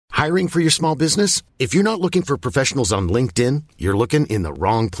Hiring for your small business? If you're not looking for professionals on LinkedIn, you're looking in the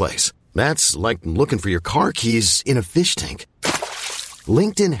wrong place. That's like looking for your car keys in a fish tank.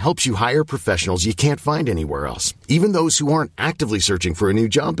 LinkedIn helps you hire professionals you can't find anywhere else, even those who aren't actively searching for a new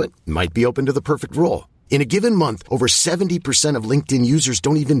job but might be open to the perfect role. In a given month, over 70% of LinkedIn users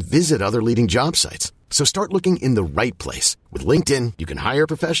don't even visit other leading job sites. So start looking in the right place. With LinkedIn, you can hire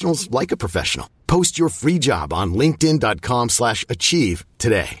professionals like a professional. Post your free job on linkedin.com/achieve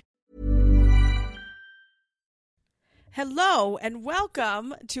today. Hello and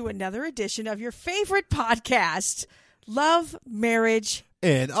welcome to another edition of your favorite podcast, Love, Marriage,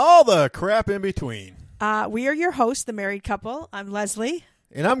 and all the crap in between. We are your hosts, The Married Couple. I'm Leslie.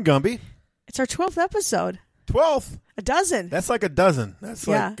 And I'm Gumby. It's our 12th episode. 12th? A dozen. That's like a dozen. That's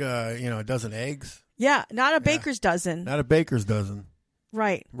Yeah. like, a dozen eggs. Yeah, not a baker's dozen. Not a baker's dozen.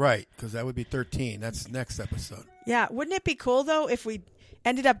 Right. Right, because that would be 13. That's next episode. Yeah, wouldn't it be cool, though, if we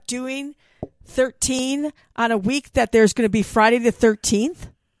ended up doing 13 on a week that there's going to be Friday the 13th?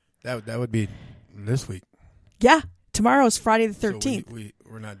 That would be this week. Yeah, tomorrow's Friday the 13th. So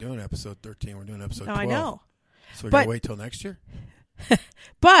we're not doing episode 13. We're doing episode 12. I know. So we're going to wait till next year?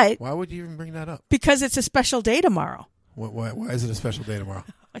 But why would you even bring that up? Because it's a special day tomorrow. Why is it a special day tomorrow?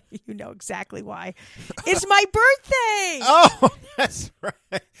 You know exactly why. It's my birthday. Oh, that's right.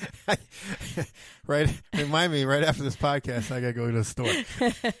 Right. Remind me, right after this podcast, I got to go to the store.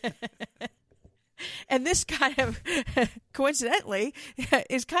 And this kind of, coincidentally,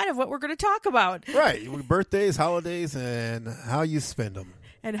 is kind of what we're going to talk about. Right. Birthdays, holidays, and how you spend them.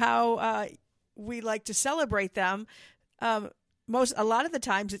 And how we like to celebrate them. A lot of the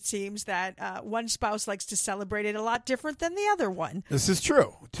times it seems that one spouse likes to celebrate it a lot different than the other one. This is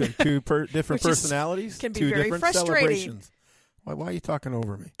true. Two different personalities, can be two very different frustrating. Celebrations. Why are you talking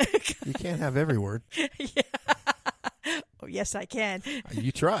over me? You can't have every word. Yeah. Oh, yes, I can.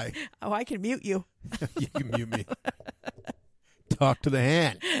 You try. Oh, I can mute you. You can mute me. Talk to the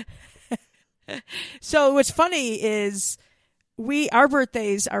hand. So what's funny is our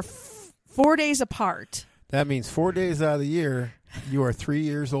birthdays are 4 days apart. That means 4 days out of the year, you are 3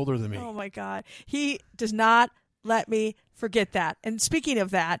 years older than me. Oh, my God. He does not let me forget that. And speaking of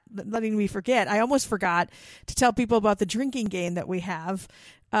that, letting me forget, I almost forgot to tell people about the drinking game that we have.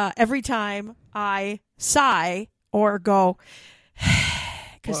 Every time I sigh or go,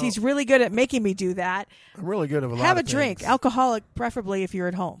 because he's really good at making me do that. I'm really good at a lot Have of a drink, things. alcoholic, preferably if you're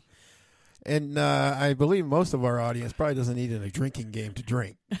at home. And I believe most of our audience probably doesn't need a drinking game to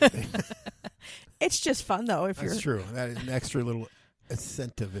drink. It's just fun, though. That's true. That is an extra little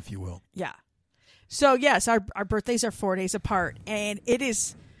incentive, if you will. Yeah. So, yes, our birthdays are 4 days apart. And it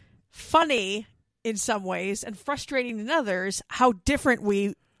is funny in some ways and frustrating in others how different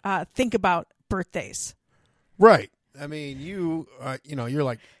we think about birthdays. Right. I mean, you're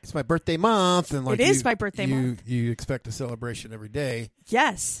like, it's my birthday month. And like it is my birthday month. You expect a celebration every day.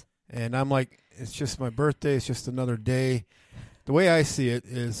 Yes. And I'm like, it's just my birthday. It's just another day. The way I see it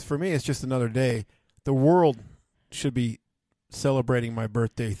is, for me, it's just another day. The world should be celebrating my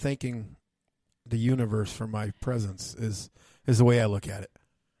birthday, thanking the universe for my presence is the way I look at it.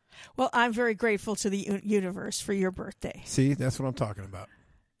 Well, I'm very grateful to the universe for your birthday. See, that's what I'm talking about.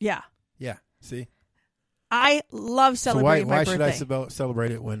 Yeah. Yeah, see? I love celebrating my birthday. Why should I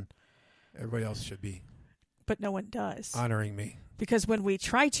celebrate it when everybody else should be? But no one does. Honoring me. Because when we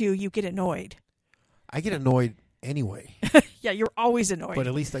try to, you get annoyed. I get annoyed anyway. Yeah, you're always annoyed. But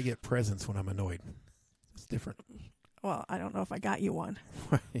at least I get presents when I'm annoyed. It's different. Well, I don't know if I got you one.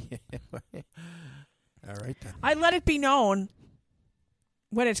 All right, then. I let it be known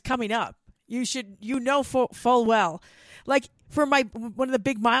when it's coming up. You should, full well. Like for one of the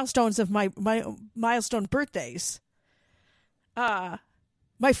big milestones of my milestone birthdays,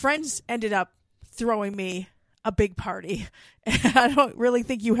 my friends ended up throwing me a big party. And I don't really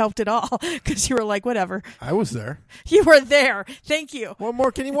think you helped at all because you were like, whatever. I was there. You were there. Thank you. What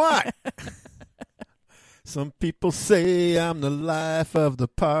more can you want? Some people say I'm the life of the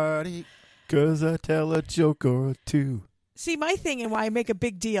party because I tell a joke or two. See, my thing and why I make a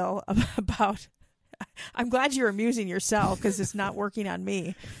big deal about, I'm glad you're amusing yourself because it's not working on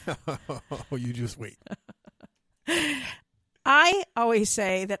me. Oh, you just wait. I always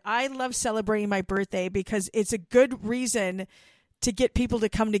say that I love celebrating my birthday because it's a good reason to get people to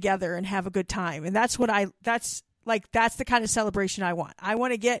come together and have a good time. And that's the kind of celebration I want. I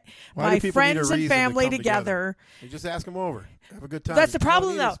want to get my friends and family together. You just ask them over. Have a good time. That's the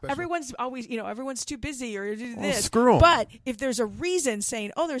problem, though. Everyone's always, everyone's too busy or do this. Screw 'em. But if there's a reason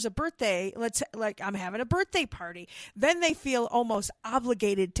saying, oh, there's a birthday, I'm having a birthday party, then they feel almost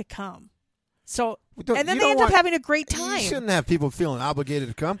obligated to come. So, Don't- and then you they don't end up want- having a great You time. shouldn't have people feeling obligated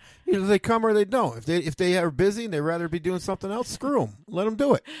to come. Either they come or they don't. If they are busy and they'd rather be doing something else, screw them. Let them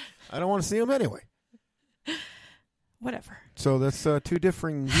do it. I don't want to see them anyway. Whatever. So that's two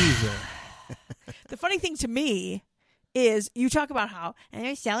differing views there. The funny thing to me is you talk about how I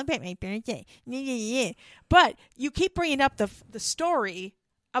don't celebrate my birthday, but you keep bringing up the story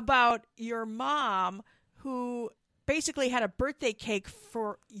about your mom who basically had a birthday cake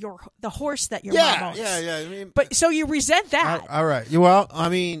for the horse that your mom owns. Yeah. I mean, But so you resent that. all right. Well, I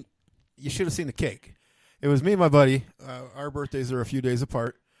mean, you should have seen the cake. It was me and my buddy. Our birthdays are a few days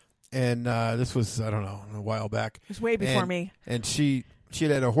apart, and this was, I don't know, a while back. It was way before me. And she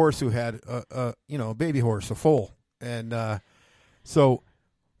had a horse who had a baby horse, a foal, and so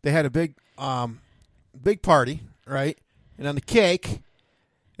they had a big party, right? And on the cake,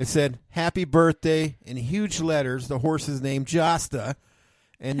 it said "Happy Birthday" in huge letters. The horse's name, Josta,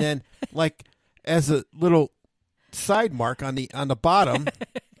 and then like as a little side mark on the bottom,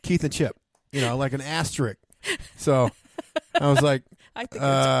 Keith and Chip, like an asterisk. So I was like, I think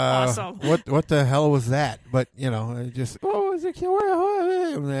that's awesome. What the hell was that? But I just is it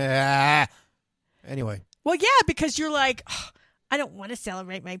anyway. Well, yeah, because you're like, I don't want to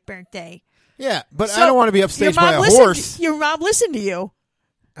celebrate my birthday. Yeah, but So I don't want to be upstaged by a horse. Your mom listened to you.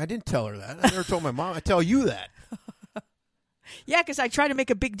 I didn't tell her that. I never told my mom. I tell you that. Yeah, because I try to make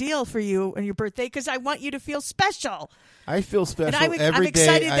a big deal for you on your birthday because I want you to feel special. I feel special I'm every day.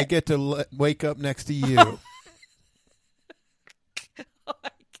 excited I that- get to wake up next to you. Oh my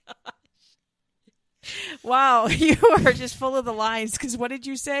gosh! Wow, you are just full of the lines. Because what did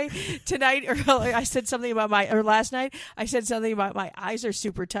you say tonight? Or I said something about last night. I said something about my eyes are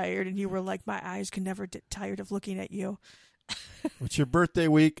super tired, and you were like, "My eyes can never get tired of looking at you." It's your birthday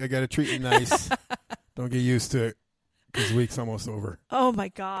week. I got to treat you nice. Don't get used to it because the week's almost over. Oh my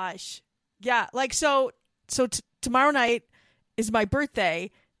gosh! Yeah, like so tomorrow night is my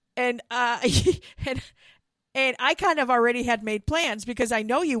birthday, and and I kind of already had made plans because I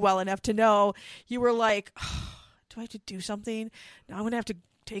know you well enough to know you were like, do I have to do something? Now I'm going to have to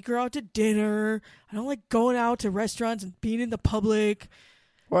take her out to dinner. I don't like going out to restaurants and being in the public.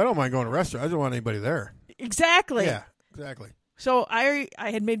 Well, I don't mind going to restaurants. I don't want anybody there. Exactly. Yeah, exactly. So I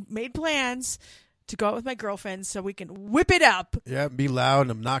had made plans to go out with my girlfriends so we can whip it up. Yeah, be loud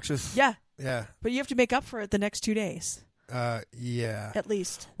and obnoxious. Yeah. Yeah. But you have to make up for it the next 2 days. Yeah. At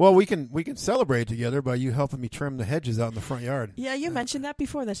least. Well, we can celebrate together by you helping me trim the hedges out in the front yard. Yeah, you mentioned that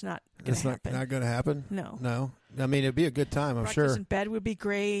before. That's not going to happen. Not going to happen? No. I mean, it'd be a good time, I'm Breakfast sure. in bed would be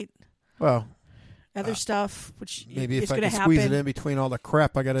great. Well, Other stuff, which maybe is if I going to can happen. squeeze it in between all the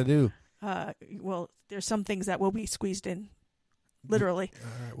crap I got to do. Well, there's some things that will be squeezed in, literally.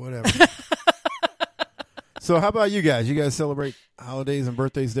 All right, whatever. So how about you guys? You guys celebrate holidays and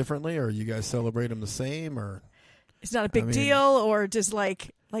birthdays differently, or you guys celebrate them the same, or It's not a big deal, or just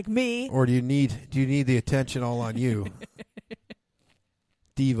like me. or do you need the attention all on you,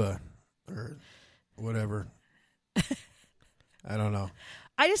 diva, or whatever? I don't know.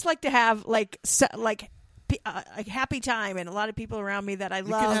 I just like to have a happy time, and a lot of people around me that I You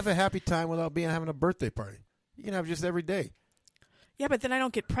love. can have a happy time without having a birthday party. You can have just every day. Yeah, but then I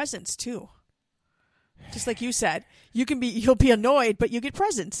don't get presents too. Just like you said, you'll be annoyed, but you get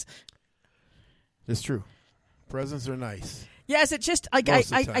presents. It's true. Presents are nice. Yes, it just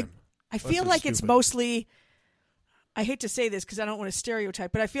Most of the time. I feel Unless like they're it's stupid. mostly. I hate to say this because I don't want to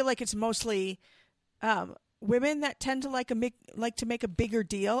stereotype, but I feel like it's mostly women that tend to like to make a bigger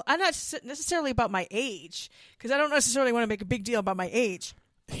deal. I'm not necessarily about my age because I don't necessarily want to make a big deal about my age.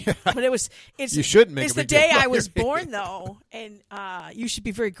 But it's You shouldn't make it's a the big deal day about I was your born though, and you should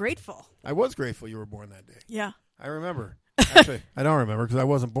be very grateful. I was grateful you were born that day. Yeah. I remember. Actually, I don't remember because I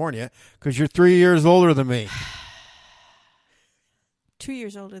wasn't born yet because you're 3 years older than me. 2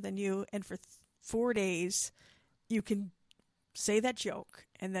 years older than you, and for 4 days, you can say that joke,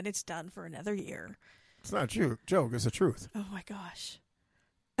 and then it's done for another year. It's not a joke. It's the truth. Oh my gosh!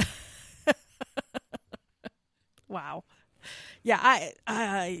 Wow. Yeah,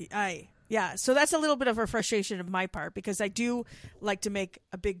 I yeah. So that's a little bit of a frustration of my part because I do like to make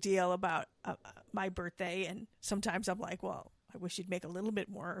a big deal about my birthday, and sometimes I'm like, well, I wish you'd make a little bit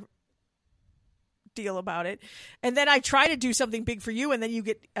more deal about it. And then I try to do something big for you, and then you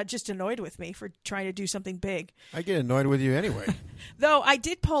get just annoyed with me for trying to do something big. I get annoyed with you anyway. Though I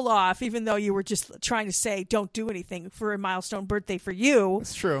did pull off, even though you were just trying to say don't do anything for a milestone birthday for you.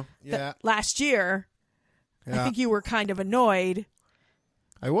 That's true. Yeah. Last year, Yeah. I think you were kind of annoyed,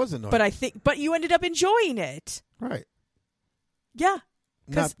 I was annoyed. but you ended up enjoying it. Right. Yeah.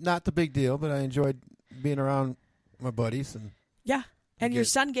 'Cause- Not the big deal, but I enjoyed being around my buddies and Yeah. And your Get-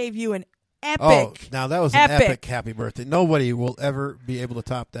 son gave you an epic. Oh, now that was an Epic. epic happy birthday. Nobody will ever be able to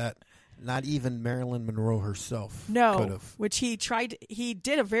top that. Not even Marilyn Monroe herself could No, have. which he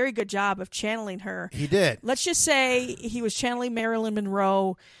did a very good job of channeling her. He did. Let's just say he was channeling Marilyn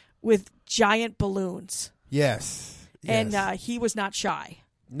Monroe with giant balloons. Yes. And Yes. he was not shy.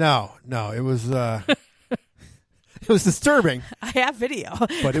 No, it was it was disturbing, I have video.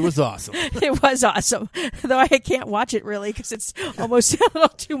 but it was awesome. It was awesome, though I can't watch it really because it's almost a little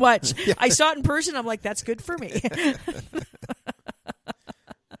too much. I saw it in person. I'm like, that's good for me.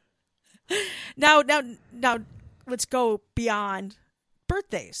 Now, let's go beyond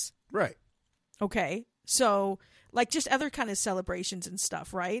birthdays. Right. Okay, so like just other kind of celebrations and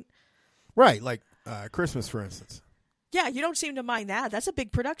stuff, right? Right, like Christmas, for instance. Yeah, you don't seem to mind that. That's a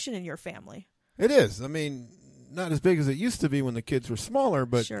big production in your family. It is. I mean, not as big as it used to be when the kids were smaller,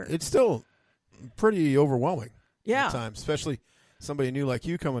 but Sure. it's still pretty overwhelming Yeah. at times, especially somebody new like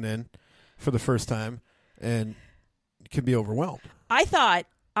you coming in for the first time and can be overwhelmed. I thought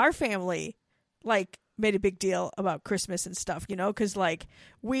our family like made a big deal about Christmas and stuff, you know, because like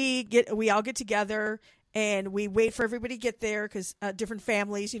we all get together and we wait for everybody to get there because different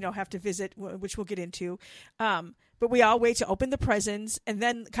families, you know, have to visit, which we'll get into. But we all wait to open the presents, and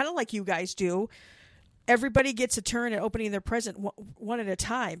then kind of like you guys do, everybody gets a turn at opening their present one at a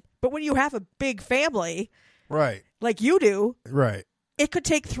time. But when you have a big family, Right. like you do, Right. it could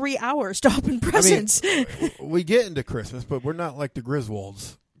take 3 hours to open presents. We get into Christmas, but we're not like the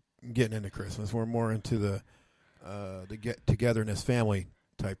Griswolds getting into Christmas. We're more into the get-togetherness family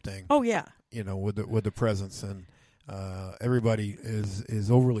type thing. Oh yeah. You know, with the presents, and everybody is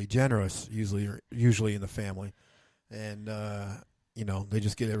overly generous usually in the family, and you know, they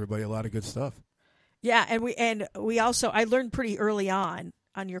just get everybody a lot of good stuff. Yeah, and we also, I learned pretty early on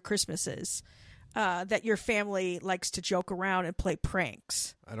your Christmases that your family likes to joke around and play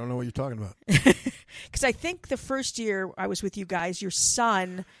pranks. I don't know what you're talking about. Because I think the first year I was with you guys, your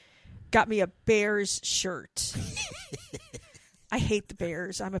son got me a Bears shirt. I hate the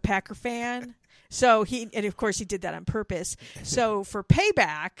Bears. I'm a Packer fan. So and of course he did that on purpose. So for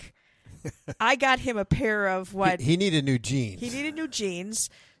payback, I got him a pair of what? He needed new jeans. He needed new jeans.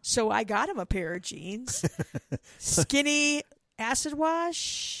 So I got him a pair of jeans. Skinny acid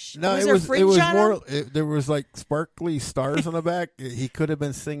wash. No, there it fringe was on more. them? There was like sparkly stars on the back. He could have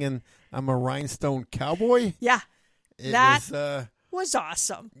been singing "I'm a Rhinestone Cowboy." Yeah. It That was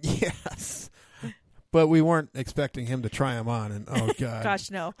awesome. Yes, but we weren't expecting him to try them on. And oh god,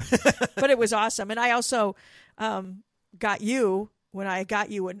 Gosh, no. But it was awesome. And I also got you when I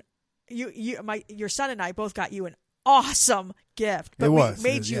got you your son and I both got you an awesome gift. But It was. we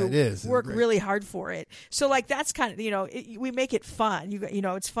made Yeah, you it is. It was work great. really hard for it. So like that's kind of, you know, we make it fun. You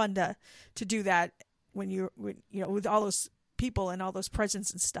know, it's fun to do that when you know, with all those people and all those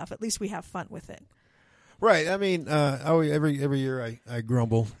presents and stuff. At least we have fun with it. Right. I mean, every year I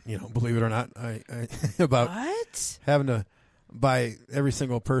grumble, you know, believe it or not, I about What? having to buy every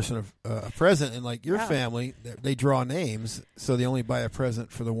single person a present, and like your Yeah. family, they draw names, so they only buy a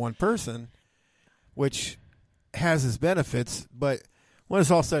present for the one person, which has its benefits. But when it's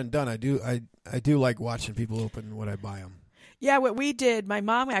all said and done, I do like watching people open what I buy them. Yeah, what we did, my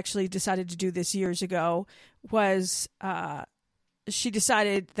mom actually decided to do this years ago, was she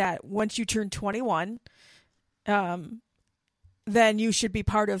decided that once you turn 21, then you should be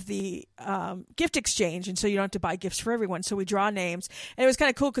part of the gift exchange, and so you don't have to buy gifts for everyone. So we draw names, and it was kind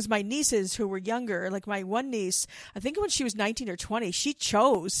of cool because my nieces who were younger, like my one niece, I think when she was 19 or 20, she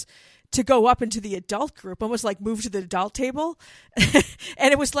chose to go up into the adult group, almost like move to the adult table.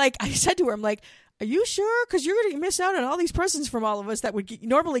 And it was like, I said to her, I'm like, are you sure? Because you're going to miss out on all these presents from all of us that would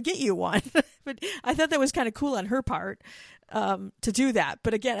normally get you one. But I thought that was kind of cool on her part to do that.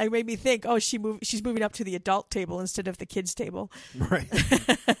 But again, it made me think, oh, she's moving up to the adult table instead of the kids table. Right.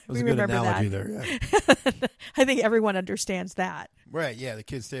 That was a good remember analogy that. there. Yeah. I think everyone understands that. Right. Yeah. The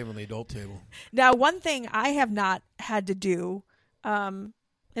kids table and the adult table. Now, one thing I have not had to do,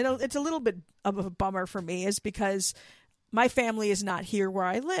 it's a little bit of a bummer for me, is because my family is not here where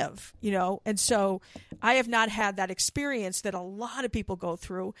I live, you know, and so I have not had that experience that a lot of people go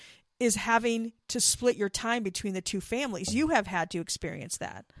through, is having to split your time between the two families. You have had to experience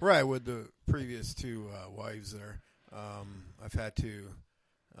that. Right. With the previous two wives there, I've had to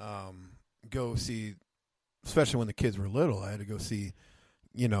go see, especially when the kids were little, I had to go see,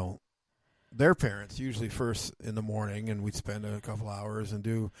 you know, their parents, usually first in the morning, and we'd spend a couple hours and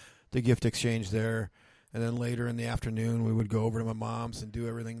do the gift exchange there. And then later in the afternoon, we would go over to my mom's and do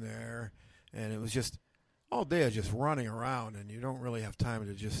everything there. And it was just all day of just running around, and you don't really have time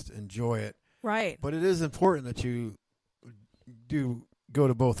to just enjoy it. Right. But it is important that you do go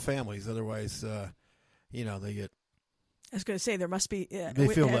to both families. Otherwise, they get. I was going to say there must be. They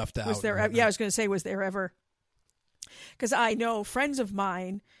feel left out. Was there? I was going to say, was there ever? Because I know friends of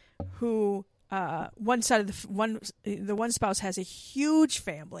mine who one side of the one spouse has a huge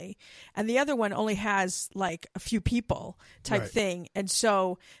family, and the other one only has like a few people type thing, and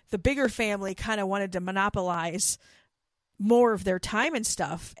so the bigger family kind of wanted to monopolize more of their time and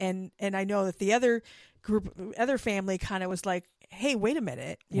stuff, and I know that the other family kind of was like, hey, wait a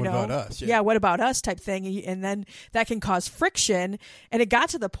minute, what about us? Yeah, what about us type thing, and then that can cause friction, and it got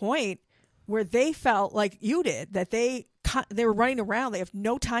to the point where they felt like you did, that they were running around. They have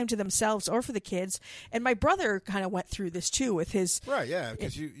no time to themselves or for the kids. And my brother kind of went through this too with his right, yeah,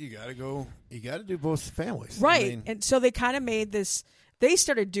 because you got to do both families, right? And so they kind of made this. They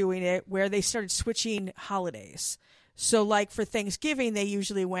started doing it where they started switching holidays. So, like for Thanksgiving, they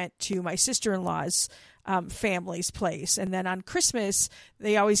usually went to my sister-in-law's family's place, and then on Christmas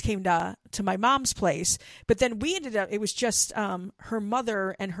they always came to my mom's place. But then we ended up, it was just her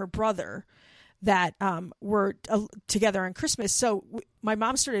mother and her brother that were together on Christmas. So my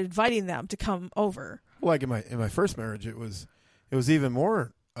mom started inviting them to come over. Like in my first marriage, it was even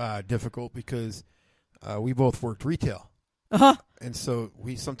more difficult because we both worked retail, and so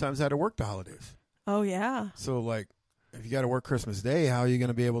we sometimes had to work the holidays. Oh yeah. So like, if you got to work Christmas Day, how are you going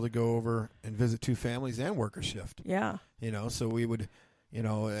to be able to go over and visit two families and work a shift? Yeah. So we would,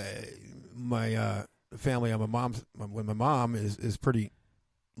 my family on my mom is pretty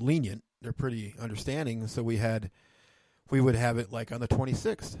lenient. They're pretty understanding. So we would have it like on the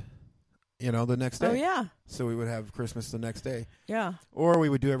 26th, the next day. Oh yeah. So we would have Christmas the next day. Yeah. Or we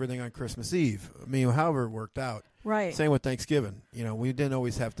would do everything on Christmas Eve. I mean, however it worked out. Right. Same with Thanksgiving. We didn't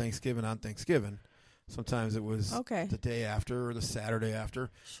always have Thanksgiving on Thanksgiving. Sometimes it was the day after or the Saturday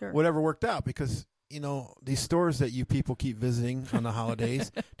after. Sure. Whatever worked out, because, these stores that you people keep visiting on the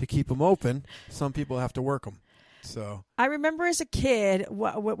holidays to keep them open, some people have to work them. So I remember as a kid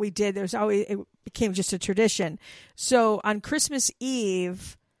what we did. It became just a tradition. So on Christmas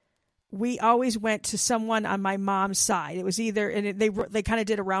Eve, we always went to someone on my mom's side. It was either, and they kind of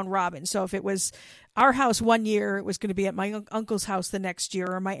did a round robin. So if it was our house one year, it was going to be at my uncle's house the next year,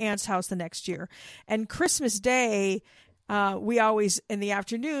 or my aunt's house the next year. And Christmas Day, we always in the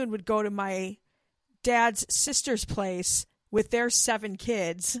afternoon would go to my dad's sister's place with their 7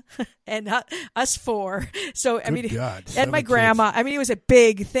 kids and us 4. So Good God, and my grandma. Kids. I mean, it was a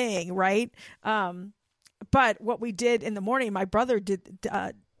big thing, right? But what we did in the morning, my brother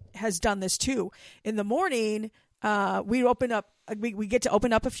has done this too. In the morning, we open up. We get to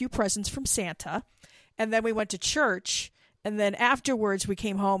open up a few presents from Santa, and then we went to church. And then afterwards, we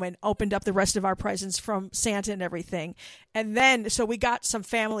came home and opened up the rest of our presents from Santa and everything. And then, so we got some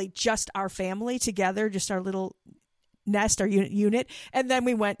family, just our family together, just our little nest, our unit. And then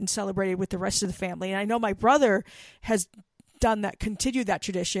we went and celebrated with the rest of the family. And I know my brother has continued that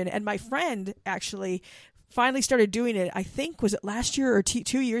tradition. And my friend actually finally started doing it. I think, was it last year or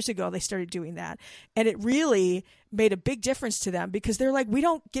 2 years ago, they started doing that. And it really made a big difference to them, because they're like, we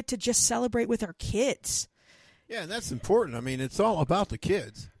don't get to just celebrate with our kids. Yeah, and that's important. I mean, it's all about the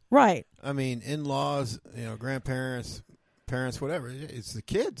kids. Right. I mean, in-laws, grandparents, parents, whatever. It's the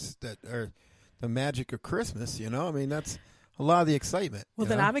kids that are the magic of Christmas, I mean, that's a lot of the excitement. Well,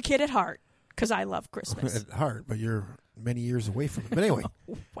 then I'm a kid at heart, because I love Christmas. At heart, but you're many years away from it. But anyway.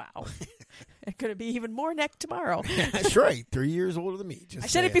 Wow. It could be even more tomorrow. That's right. 3 years older than me. I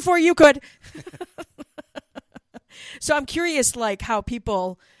said it before you could. So I'm curious, like, how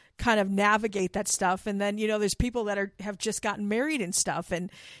people kind of navigate that stuff. And then, there's people that have just gotten married and stuff.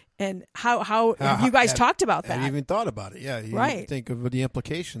 And how have you guys talked about that? I haven't even thought about it. Yeah. You right. Think of the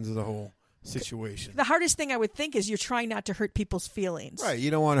implications of the whole situation. The hardest thing I would think is you're trying not to hurt people's feelings. Right. You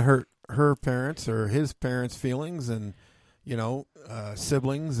don't want to hurt her parents or his parents' feelings, and,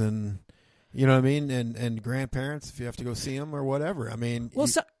 siblings, and, you know what I mean? And grandparents, if you have to go see them or whatever. I mean, well,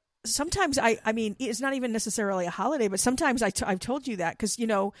 sometimes I mean, it's not even necessarily a holiday, but sometimes I've told you that, because,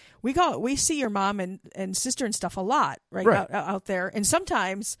 we see your mom and sister and stuff a lot, right. Out there. And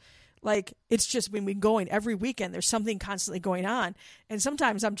sometimes, like, it's just when we're going every weekend, there's something constantly going on. And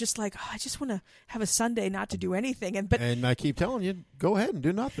sometimes I'm just like, I just want to have a Sunday not to do anything. And I keep telling you, go ahead and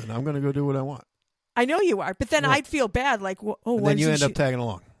do nothing. I'm going to go do what I want. I know you are, but then I'd feel bad, like, and then you end up tagging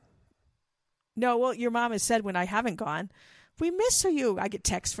along. No, well, your mom has said when I haven't gone, we miss you. I get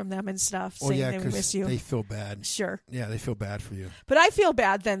texts from them and stuff saying they miss you. They feel bad. Sure. Yeah, they feel bad for you. But I feel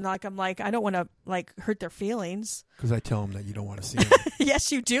bad then. Like, I'm like, I don't want to hurt their feelings. Because I tell them that you don't want to see them.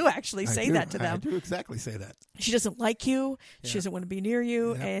 Yes, you do actually say that to them. I do exactly say that. She doesn't like you. Yeah. She doesn't want to be near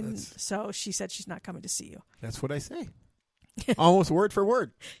you. Yeah, and so she said she's not coming to see you. That's what I say. almost word for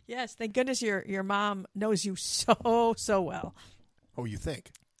word. Yes, thank goodness your mom knows you so well. Oh, you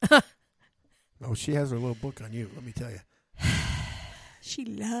think? Oh, she has her little book on you. Let me tell you. She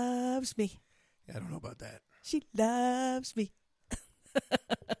loves me. I don't know about that. She loves me.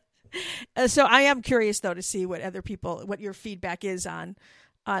 So I am curious though to see what your feedback is on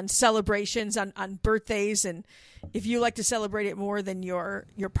celebrations, on birthdays, and if you like to celebrate it more than your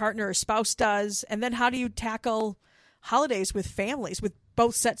partner or spouse does. And then how do you tackle holidays with families, with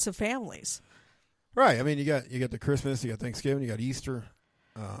both sets of families? Right. I mean, you got the Christmas, you got Thanksgiving, you got Easter.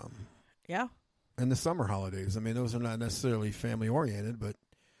 Yeah. And the summer holidays. I mean, those are not necessarily family oriented, but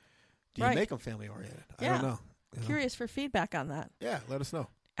do you Right. make them family oriented? I Yeah. don't know. You know? Curious for feedback on that. Yeah, let us know.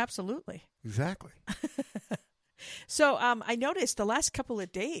 Absolutely. Exactly. So I noticed the last couple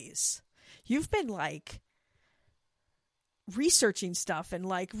of days you've been like researching stuff and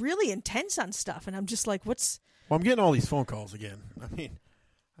like really intense on stuff, and I'm just like, Well, I'm getting all these phone calls again. I mean,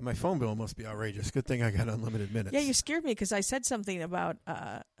 my phone bill must be outrageous. Good thing I got unlimited minutes. Yeah, you scared me because I said something about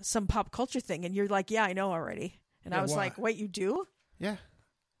some pop culture thing, and you're like, yeah, I know already. And Yeah, I was why? like, wait, you do? Yeah,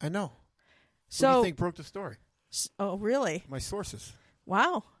 I know. So, Who do you think broke the story? Oh, really? My sources.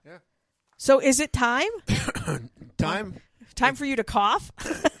 Wow. Yeah. So is it time? Time? Time for you to cough?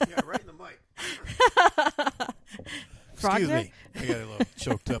 Yeah, right in the mic. Frog Excuse neck? me. I got a little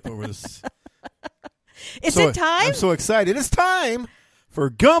choked up over this. Is it time? I'm so excited. It's time for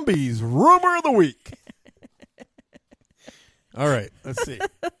Gumby's Rumor of the Week. All right, let's see.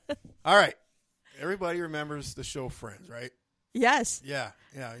 All right. Everybody remembers the show Friends, right? Yes. Yeah.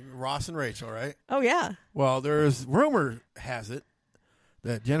 Ross and Rachel, right? Oh, yeah. Well, there's rumor has it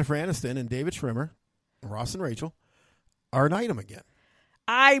that Jennifer Aniston and David Schwimmer, Ross and Rachel, are an item again.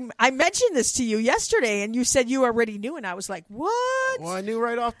 I mentioned this to you yesterday, and you said you already knew, and I was like, what? Well, I knew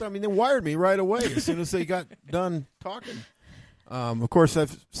right off. They wired me right away as soon as they got done talking. Of course,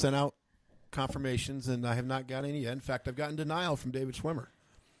 I've sent out confirmations, and I have not got any yet. In fact, I've gotten denial from David Schwimmer.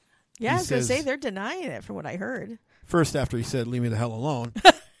 Yeah, He I was going to says- say they're denying it from what I heard. First, after he said, "Leave me the hell alone,"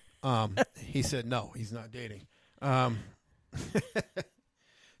 he said, "No, he's not dating."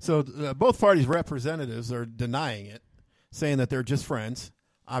 So both parties' representatives are denying it, saying that they're just friends.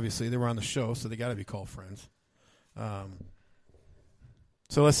 Obviously, they were on the show, so they got to be called friends.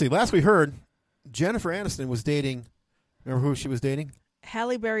 So let's see. Last we heard, Jennifer Aniston was dating. Remember who she was dating?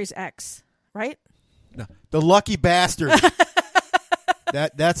 Halle Berry's ex, right? No, the lucky bastard.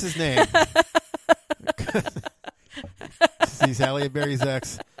 That's his name. He's Halle Berry's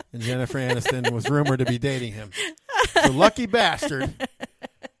ex, and Jennifer Aniston was rumored to be dating him. The lucky bastard.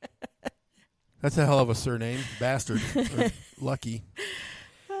 That's a hell of a surname, bastard. Or lucky.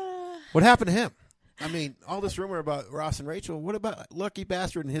 What happened to him? I mean, all this rumor about Ross and Rachel. What about lucky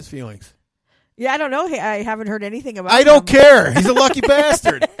bastard and his feelings? Yeah, I don't know. I haven't heard anything about I don't him. care. He's a lucky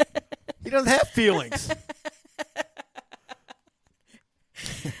bastard. He doesn't have feelings.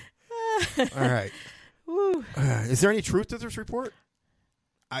 All right. Woo. Is there any truth to this report?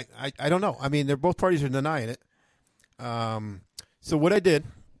 I don't know. I mean, they're both parties are denying it. So what I did,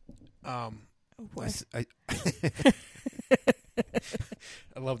 What? I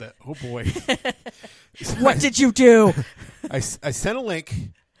love that. Oh boy. What did you do? I sent a link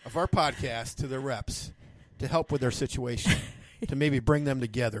of our podcast to their reps to help with their situation, to maybe bring them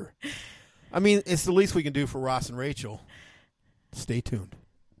together. I mean, it's the least we can do for Ross and Rachel. Stay tuned.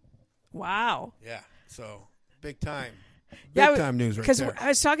 Wow. Yeah. So big time. Yeah, Big time news right Because there. I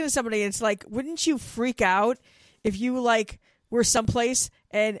was talking to somebody, and it's like, wouldn't you freak out if you like were someplace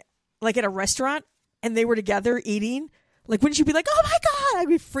and like at a restaurant and they were together eating? Like, wouldn't you be like, oh my God? I'd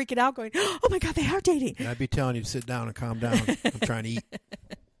be freaking out going, oh my God, they are dating. And I'd be telling you to sit down and calm down. I'm trying to eat.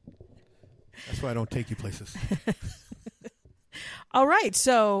 That's why I don't take you places. All right.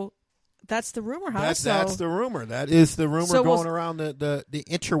 So that's the rumor, huh? That's the rumor. That is the rumor So going around the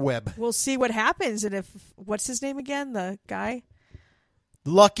interweb. We'll see what happens. And if, what's his name again? The guy?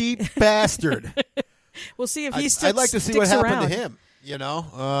 Lucky bastard. We'll see if he sticks I'd like to see what sticks happened around. to him. You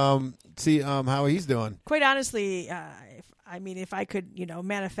know, see how he's doing. Quite honestly, if I could,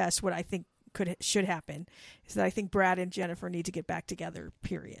 manifest what I think should happen, is that I think Brad and Jennifer need to get back together.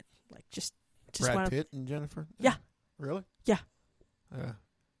 Period. Like just Brad Pitt and Jennifer. Yeah. Really? Yeah. Yeah.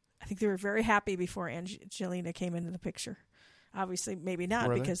 I think they were very happy before Angelina came into the picture. Obviously, maybe not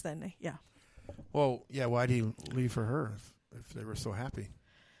Were they? because then, yeah. Well, yeah. Why did he leave for her if they were so happy?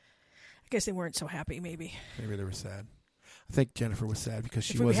 I guess they weren't so happy. Maybe Maybe they were sad. I think Jennifer was sad because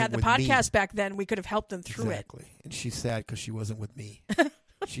she if we wasn't had the with podcast me. back then, we could have helped them through Exactly. And she's sad because she wasn't with me.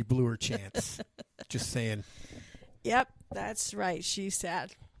 She blew her chance. Just saying. it. Yep, that's right. She's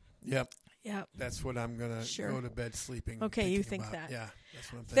sad. Yep. Yeah. That's what I'm going to go to bed sleeping. Okay, you think about. that. Yeah,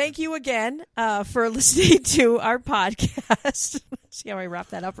 that's what I'm thinking. Thank you again for listening to our podcast. See how I wrap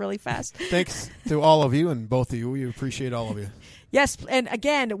that up really fast? Thanks to all of you and both of you. We appreciate all of you. Yes, and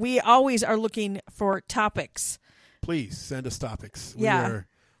again, we always are looking for topics. Please send us topics. We Yeah. are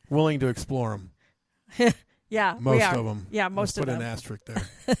willing to explore them. Yeah, Most we are. of them. Yeah, most of them. Put an asterisk there.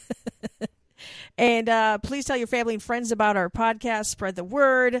 And please tell your family and friends about our podcast. Spread the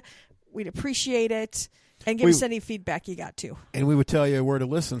word. We'd appreciate it. And give us any feedback you got, too. And we would tell you where to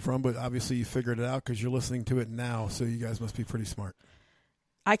listen from, but obviously you figured it out because you're listening to it now, so you guys must be pretty smart.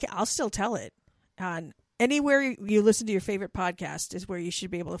 I'll still tell it. On anywhere you listen to your favorite podcast is where you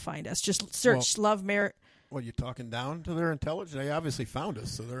should be able to find us. Just search Love Marriage. Well, you talking down to their intelligence? They obviously found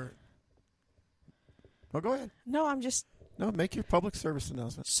us, so they're... Well, go ahead. No, I'm just... No, make your public service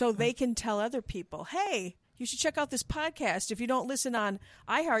announcement. So they can tell other people, hey, you should check out this podcast. If you don't listen on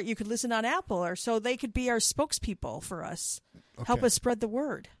iHeart, you could listen on Apple, or so they could be our spokespeople for us. Okay. Help us spread the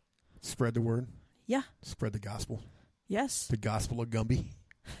word. Spread the word? Yeah. Spread the gospel. Yes. The gospel of Gumby.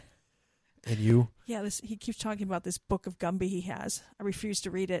 And you? Yeah, he keeps talking about this book of Gumby he has. I refuse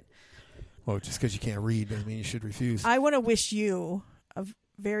to read it. Well, just because you can't read doesn't mean you should refuse. I want to wish you a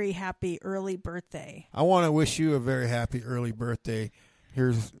very happy early birthday. I want to wish you a very happy early birthday.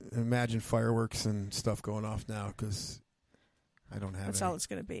 Imagine fireworks and stuff going off now because I don't have That's any. all it's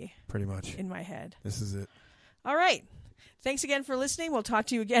going to be. Pretty much. In my head. This is it. All right. Thanks again for listening. We'll talk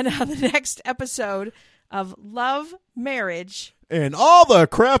to you again on the next episode of Love, Marriage, and all the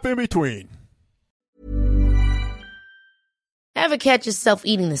crap in between. Ever catch yourself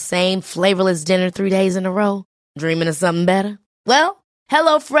eating the same flavorless dinner 3 days in a row? Dreaming of something better? Well,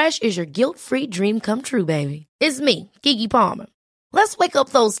 HelloFresh is your guilt-free dream come true, baby. It's me, Keke Palmer. Let's wake up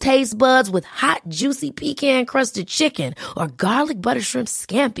those taste buds with hot, juicy pecan-crusted chicken or garlic butter shrimp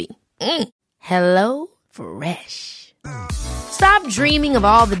scampi. Hello Fresh. Stop dreaming of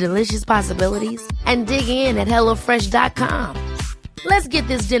all the delicious possibilities and dig in at HelloFresh.com. Let's get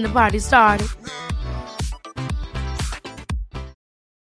this dinner party started.